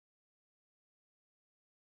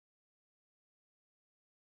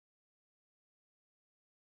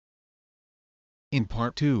In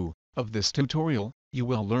part 2 of this tutorial, you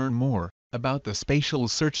will learn more about the Spatial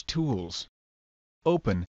Search Tools.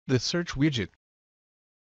 Open the Search widget.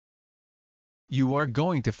 You are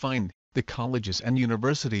going to find the colleges and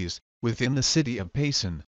universities within the City of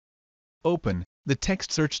Payson. Open the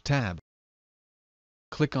Text Search tab.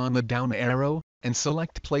 Click on the down arrow and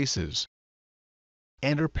select Places.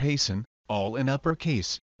 Enter Payson, all in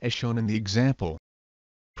uppercase, as shown in the example.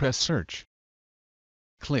 Press Search.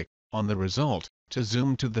 Click on the result to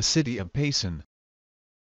zoom to the City of Payson.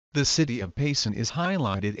 The City of Payson is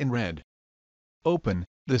highlighted in red. Open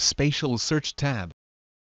the Spatial Search tab.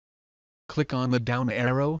 Click on the down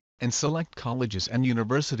arrow and select Colleges and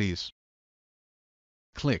Universities.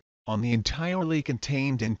 Click on the Entirely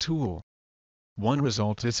Contained in tool. One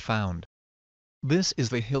result is found. This is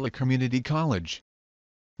the Gila Community College.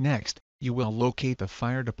 Next, you will locate the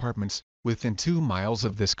fire departments within 2 miles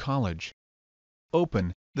of this college.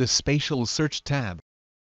 Open the Spatial Search tab.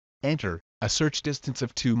 Enter a search distance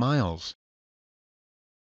of 2 miles.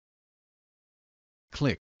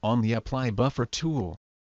 Click on the Apply Buffer tool.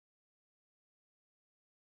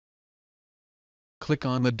 Click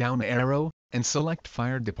on the down arrow and select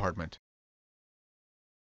Fire Department.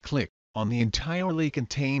 Click on the Entirely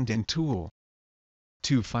Contained in tool.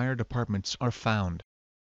 2 fire departments are found.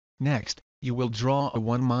 Next, you will draw a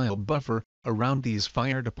 1-mile buffer around these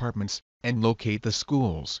fire departments and locate the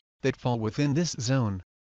schools that fall within this zone.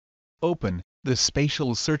 Open the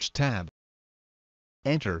Spatial Search tab.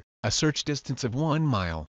 Enter a search distance of 1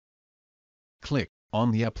 mile. Click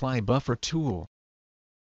on the Apply Buffer tool.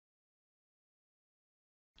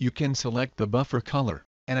 You can select the buffer color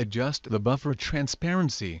and adjust the buffer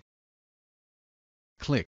transparency.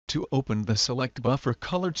 Click to open the Select Buffer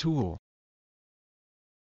Color tool.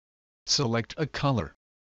 Select a color.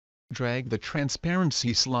 Drag the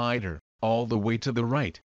transparency slider all the way to the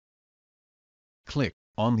right. Click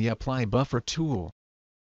on the Apply Buffer tool.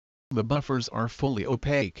 The buffers are fully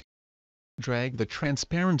opaque. Drag the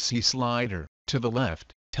transparency slider to the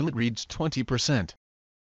left till it reads 20%.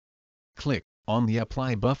 Click on the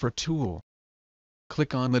Apply Buffer tool.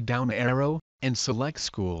 Click on the down arrow and select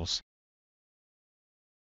Schools.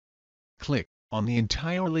 Click on the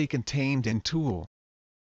Entirely Contained in tool.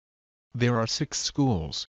 There are 6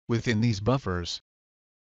 schools within these buffers.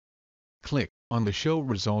 Click on the Show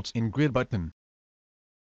Results in Grid button.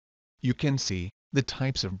 You can see the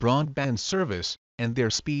types of broadband service and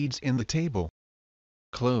their speeds in the table.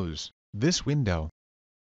 Close this window.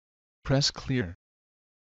 Press Clear.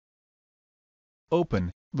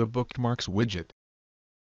 Open the Bookmarks widget.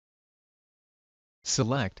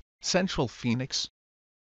 Select Central Phoenix.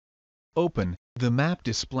 Open the Map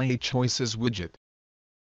Display Choices widget.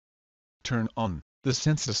 Turn on the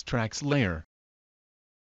Census Tracts layer.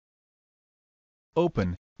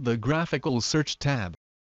 Open the Graphical Search tab.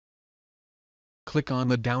 Click on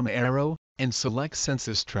the down arrow and select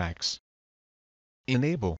Census Tracts.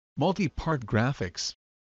 Enable Multi-Part Graphics.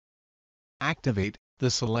 Activate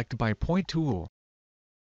the Select by Point tool.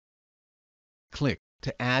 Click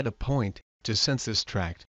to add a point to Census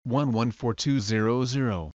Tract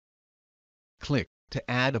 114200. Click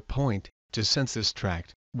to add a point to Census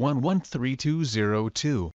Tract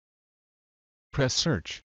 113202. Press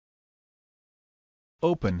Search.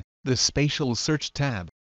 Open the Spatial Search tab.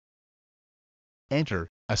 Enter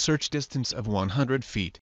a search distance of 100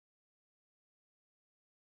 feet.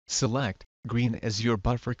 Select green as your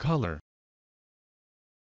buffer color.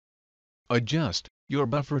 Adjust your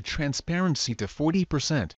buffer transparency to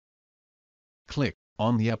 40%. Click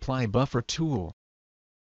on the Apply Buffer tool.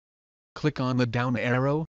 Click on the down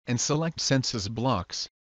arrow and select Census Blocks.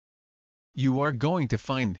 You are going to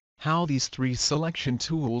find how these 3 selection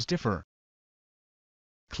tools differ.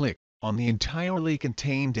 Click on the Entirely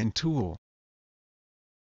Contained in tool.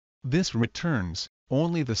 This returns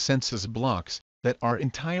only the census blocks that are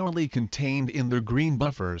entirely contained in their green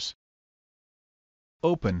buffers.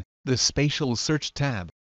 Open the Spatial Search tab.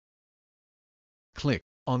 Click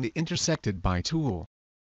on the Intersected by tool.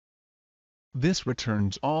 This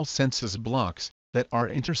returns all census blocks that are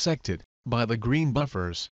intersected by the green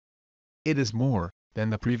buffers. It is more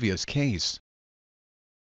than the previous case.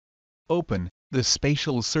 Open the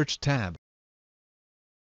Spatial Search tab.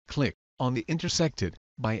 Click on the Intersected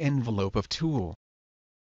by Envelope of tool.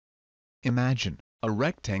 Imagine a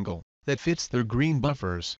rectangle that fits their green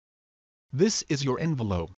buffers. This is your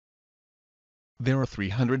envelope. There are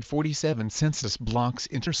 347 census blocks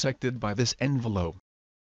intersected by this envelope.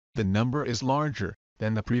 The number is larger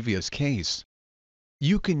than the previous case.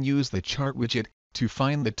 You can use the Chart widget to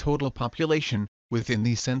find the total population within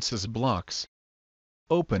these census blocks.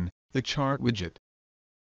 Open the Chart widget.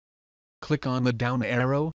 Click on the down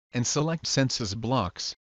arrow, and select Census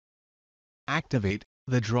Blocks. Activate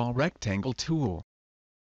the Draw Rectangle tool.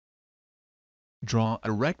 Draw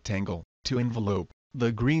a rectangle to envelope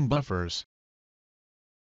the green buffers.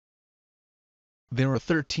 There are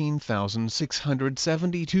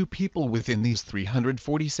 13,672 people within these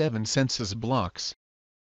 347 census blocks.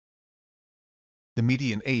 The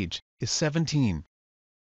median age is 17.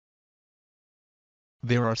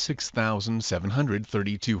 There are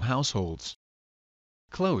 6,732 households.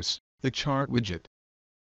 Close the chart widget.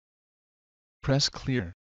 Press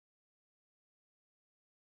Clear.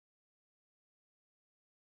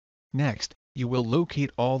 Next, you will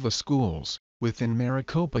locate all the schools within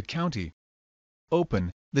Maricopa County.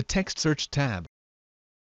 Open the Text Search tab.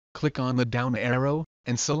 Click on the down arrow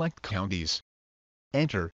and select Counties.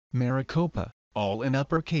 Enter Maricopa, all in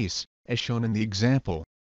uppercase, as shown in the example.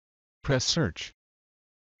 Press Search.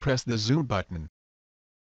 Press the Zoom button.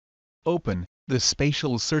 Open the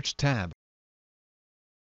Spatial Search tab.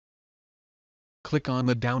 Click on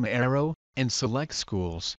the down arrow and select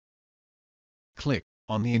Schools. Click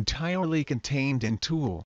on the Entirely Contained in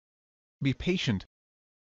tool. Be patient.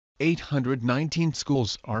 819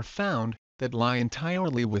 schools are found that lie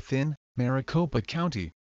entirely within Maricopa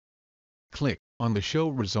County. Click on the Show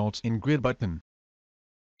Results in Grid button.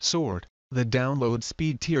 Sort the download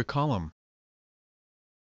speed tier column.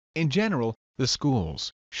 In general, the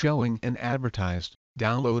schools showing an advertised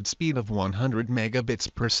download speed of 100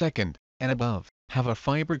 megabits per second and above have a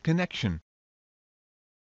fiber connection.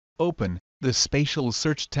 Open the Spatial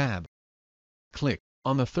Search tab. Click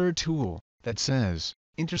on the third tool that says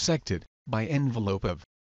Intersected by Envelope of.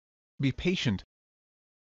 Be patient.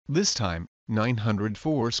 This time,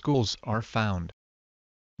 904 schools are found.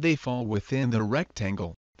 They fall within the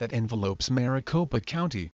rectangle that envelopes Maricopa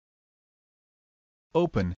County.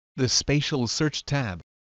 Open the Spatial Search tab.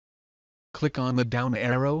 Click on the down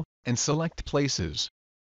arrow and select Places.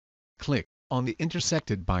 Click on the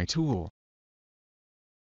Intersected by tool.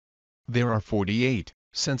 There are 48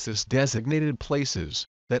 census-designated places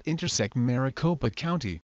that intersect Maricopa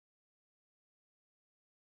County.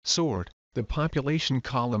 Sort the population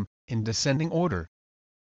column in descending order.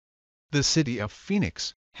 The city of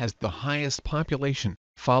Phoenix has the highest population,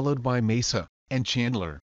 followed by Mesa and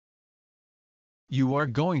Chandler. You are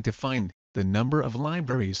going to find the number of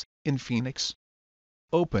libraries in Phoenix.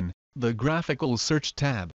 Open the Graphical Search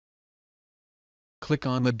tab. Click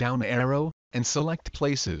on the down arrow and select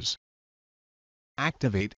Places.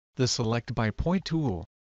 Activate the Select by Point tool.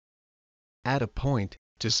 Add a point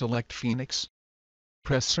to select Phoenix.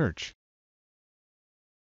 Press Search.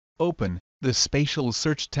 Open the Spatial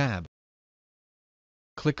Search tab.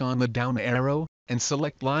 Click on the down arrow and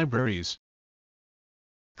select Libraries.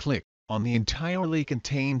 Click on the Entirely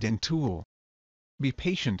Contained in tool. Be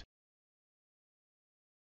patient.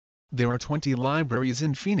 There are 20 libraries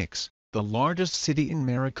in Phoenix, the largest city in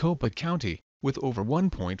Maricopa County, with over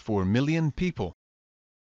 1.4 million people.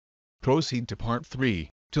 Proceed to Part 3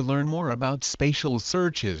 to learn more about spatial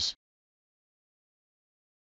searches.